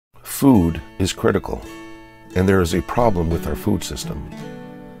Food is critical, and there is a problem with our food system.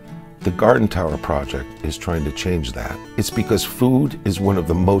 The Garden Tower project is trying to change that. It's because food is one of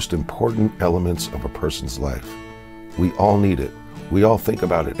the most important elements of a person's life. We all need it. We all think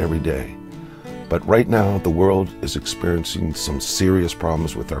about it every day. But right now, the world is experiencing some serious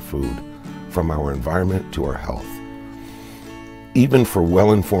problems with our food, from our environment to our health. Even for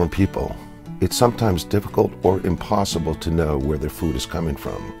well-informed people, it's sometimes difficult or impossible to know where their food is coming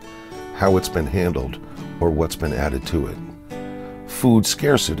from, how it's been handled, or what's been added to it. Food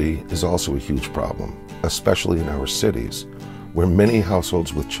scarcity is also a huge problem, especially in our cities, where many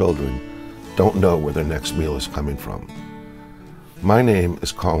households with children don't know where their next meal is coming from. My name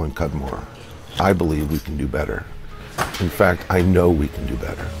is Colin Cudmore. I believe we can do better. In fact, I know we can do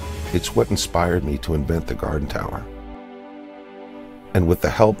better. It's what inspired me to invent the Garden Tower. And with the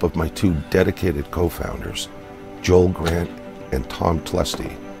help of my two dedicated co-founders, Joel Grant and Tom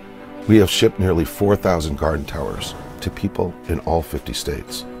Tlesty, we have shipped nearly 4,000 garden towers to people in all 50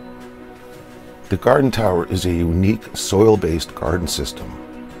 states. The Garden Tower is a unique soil-based garden system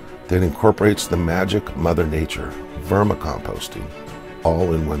that incorporates the magic Mother Nature, vermicomposting,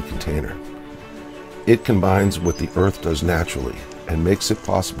 all in one container. It combines what the earth does naturally and makes it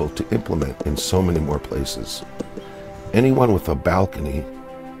possible to implement in so many more places. Anyone with a balcony,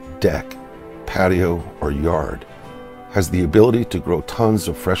 deck, patio, or yard has the ability to grow tons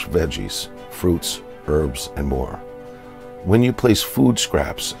of fresh veggies, fruits, herbs, and more. When you place food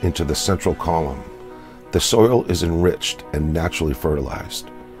scraps into the central column, the soil is enriched and naturally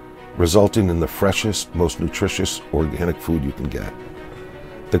fertilized, resulting in the freshest, most nutritious organic food you can get.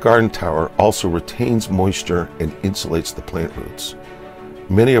 The Garden Tower also retains moisture and insulates the plant roots.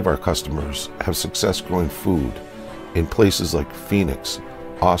 Many of our customers have success growing food in places like Phoenix,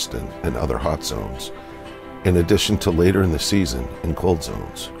 Austin, and other hot zones, in addition to later in the season in cold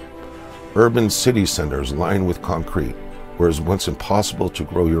zones. Urban city centers lined with concrete, where it was once impossible to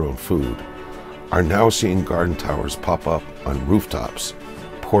grow your own food, are now seeing garden towers pop up on rooftops,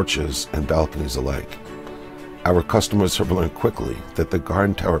 porches, and balconies alike. Our customers have learned quickly that the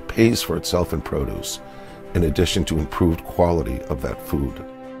Garden Tower pays for itself in produce, in addition to improved quality of that food.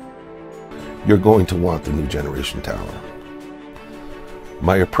 You're going to want the new generation tower.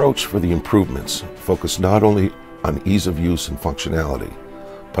 My approach for the improvements focus not only on ease of use and functionality,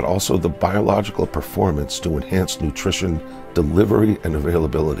 but also the biological performance to enhance nutrition, delivery, and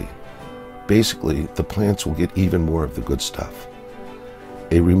availability. Basically, the plants will get even more of the good stuff.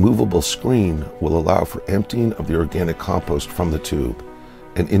 A removable screen will allow for emptying of the organic compost from the tube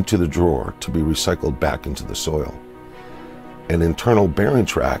and into the drawer to be recycled back into the soil. An internal bearing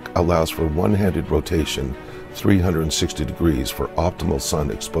track allows for one-handed rotation 360 degrees for optimal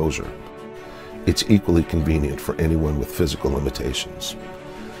sun exposure. It's equally convenient for anyone with physical limitations.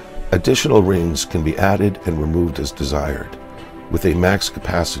 Additional rings can be added and removed as desired, with a max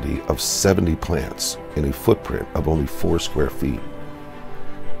capacity of 70 plants in a footprint of only 4 square feet.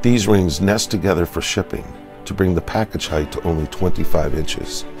 These rings nest together for shipping to bring the package height to only 25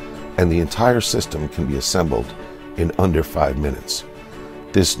 inches, and the entire system can be assembled in under 5 minutes.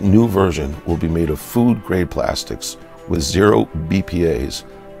 This new version will be made of food-grade plastics with 0 BPAs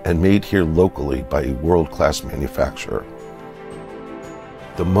and made here locally by a world-class manufacturer.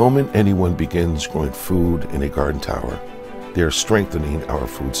 The moment anyone begins growing food in a garden tower, they are strengthening our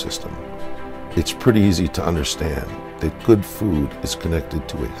food system. It's pretty easy to understand that good food is connected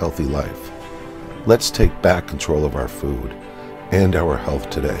to a healthy life. Let's take back control of our food and our health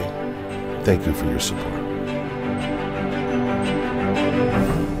today. Thank you for your support.